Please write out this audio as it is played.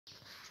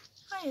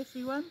Hi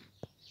everyone,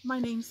 my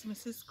name's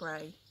Mrs.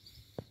 Gray.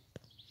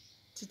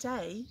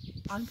 Today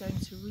I'm going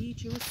to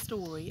read you a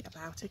story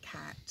about a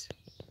cat.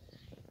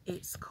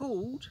 It's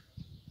called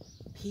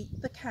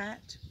Pete the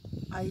Cat,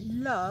 I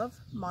Love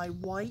My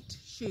White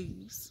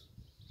Shoes.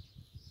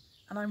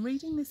 And I'm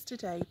reading this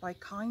today by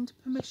kind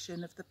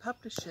permission of the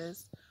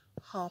publishers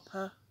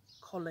Harper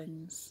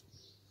Collins.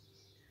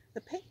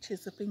 The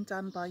pictures have been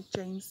done by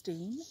James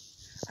Dean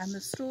and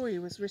the story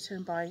was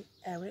written by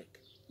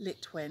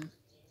Litwin.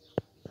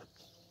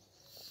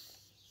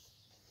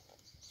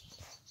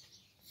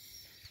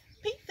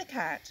 Pete the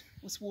cat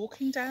was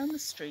walking down the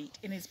street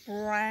in his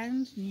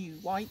brand new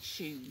white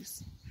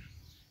shoes.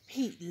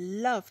 Pete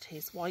loved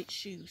his white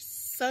shoes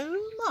so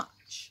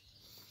much,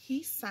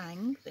 he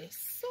sang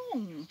this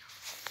song.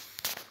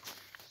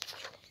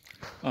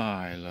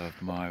 I love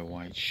my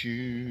white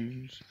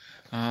shoes.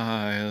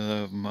 I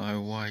love my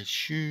white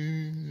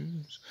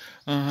shoes.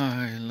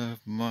 I love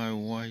my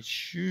white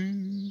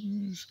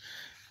shoes.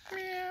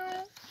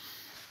 Meow.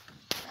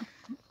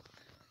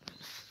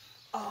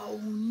 Oh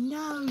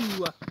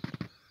no!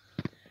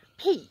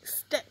 Pete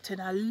stepped in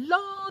a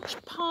large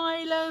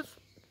pile of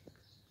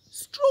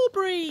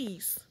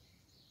strawberries.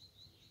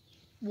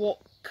 What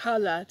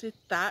colour did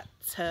that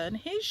turn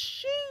his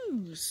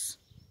shoes?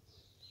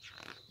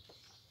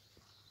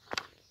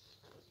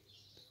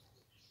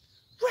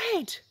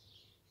 Red.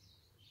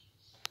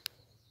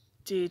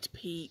 Did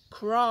Pete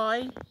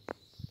cry?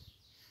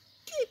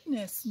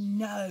 Goodness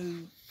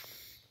no.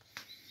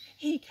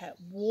 He kept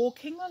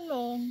walking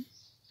along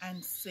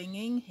and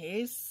singing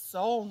his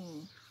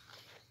song.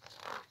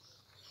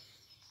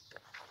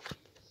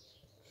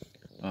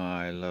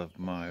 I love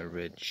my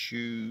red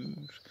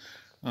shoes.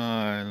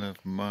 I love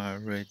my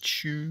red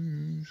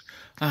shoes.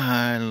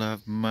 I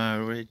love my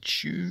red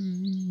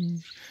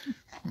shoes.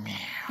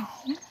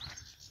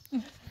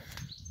 Meow.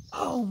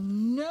 Oh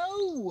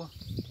no!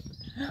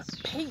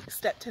 Pete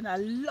stepped in a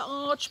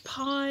large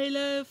pile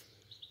of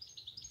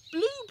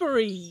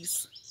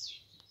blueberries.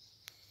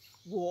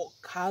 What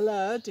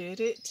colour did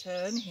it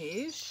turn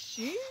his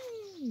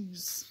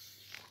shoes?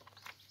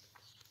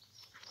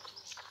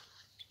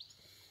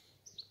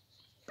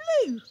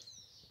 Blue.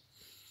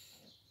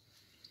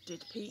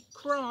 Did Pete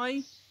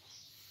cry?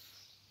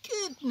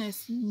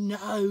 Goodness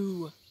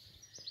no.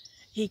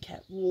 He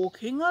kept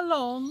walking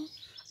along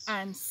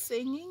and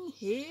singing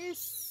his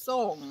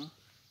song.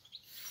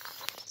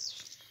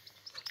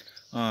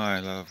 I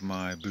love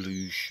my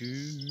blue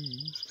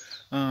shoes.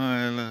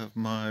 I love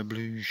my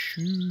blue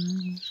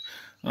shoes.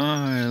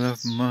 I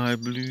love my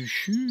blue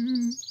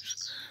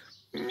shoes.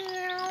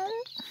 Meow.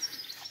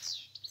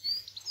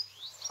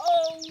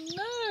 Oh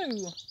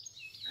no!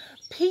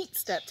 Pete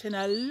stepped in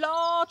a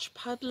large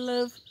puddle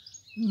of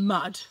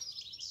mud.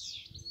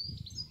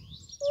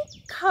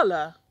 What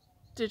colour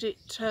did it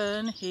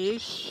turn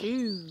his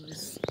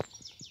shoes?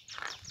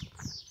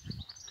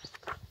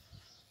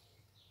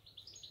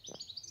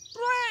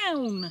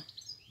 Brown.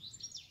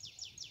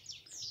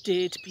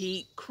 Did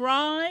Pete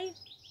cry?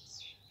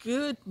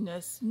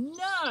 Goodness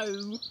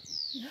no.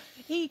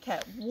 He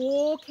kept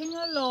walking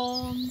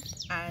along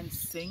and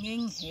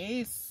singing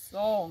his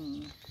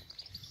song.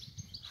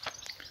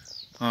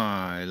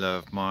 I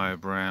love my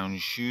brown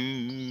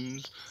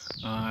shoes.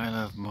 I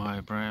love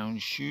my brown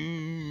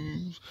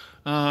shoes.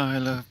 I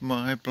love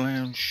my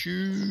brown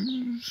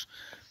shoes.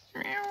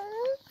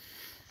 Meow.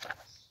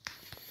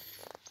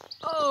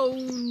 Oh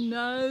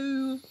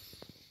no!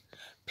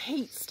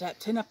 Pete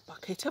stepped in a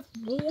bucket of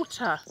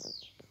water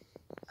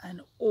and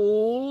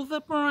all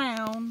the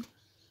brown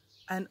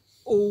and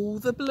all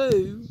the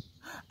blue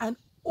and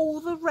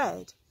all the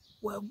red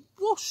were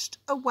washed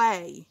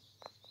away.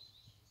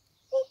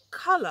 What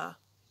colour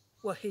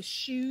were his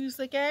shoes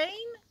again?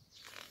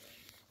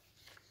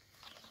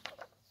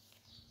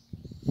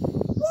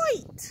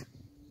 White!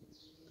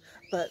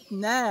 But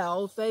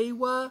now they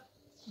were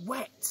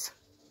wet.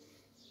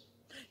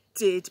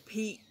 Did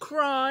Pete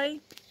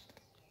cry?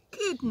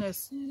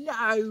 Goodness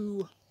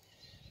no.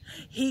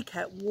 He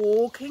kept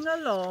walking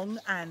along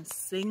and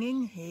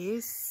singing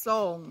his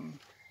song.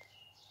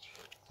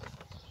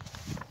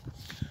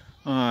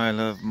 I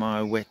love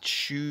my wet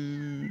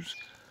shoes.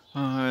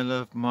 I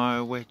love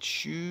my wet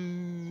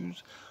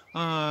shoes.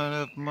 I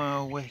love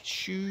my wet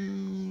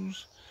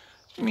shoes.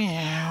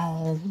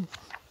 Meow.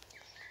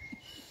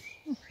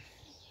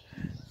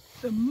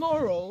 The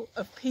moral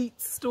of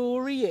Pete's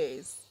story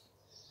is,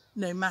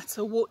 no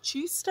matter what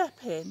you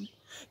step in,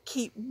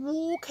 keep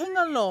walking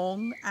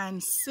along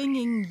and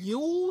singing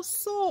your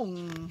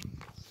song,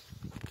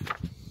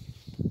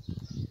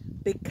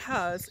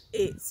 because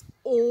it's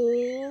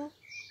all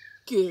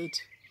good.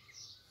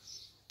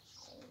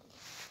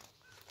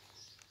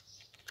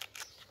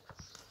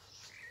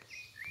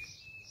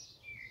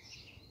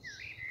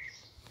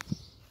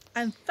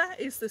 And that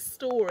is the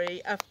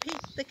story of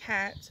Pete the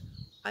cat,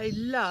 I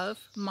love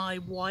my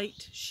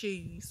white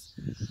shoes.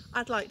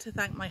 I'd like to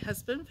thank my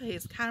husband for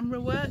his camera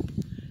work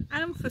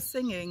and for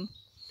singing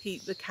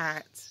Pete the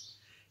cat.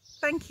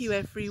 Thank you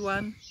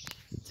everyone.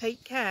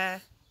 Take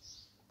care.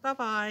 Bye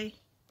bye.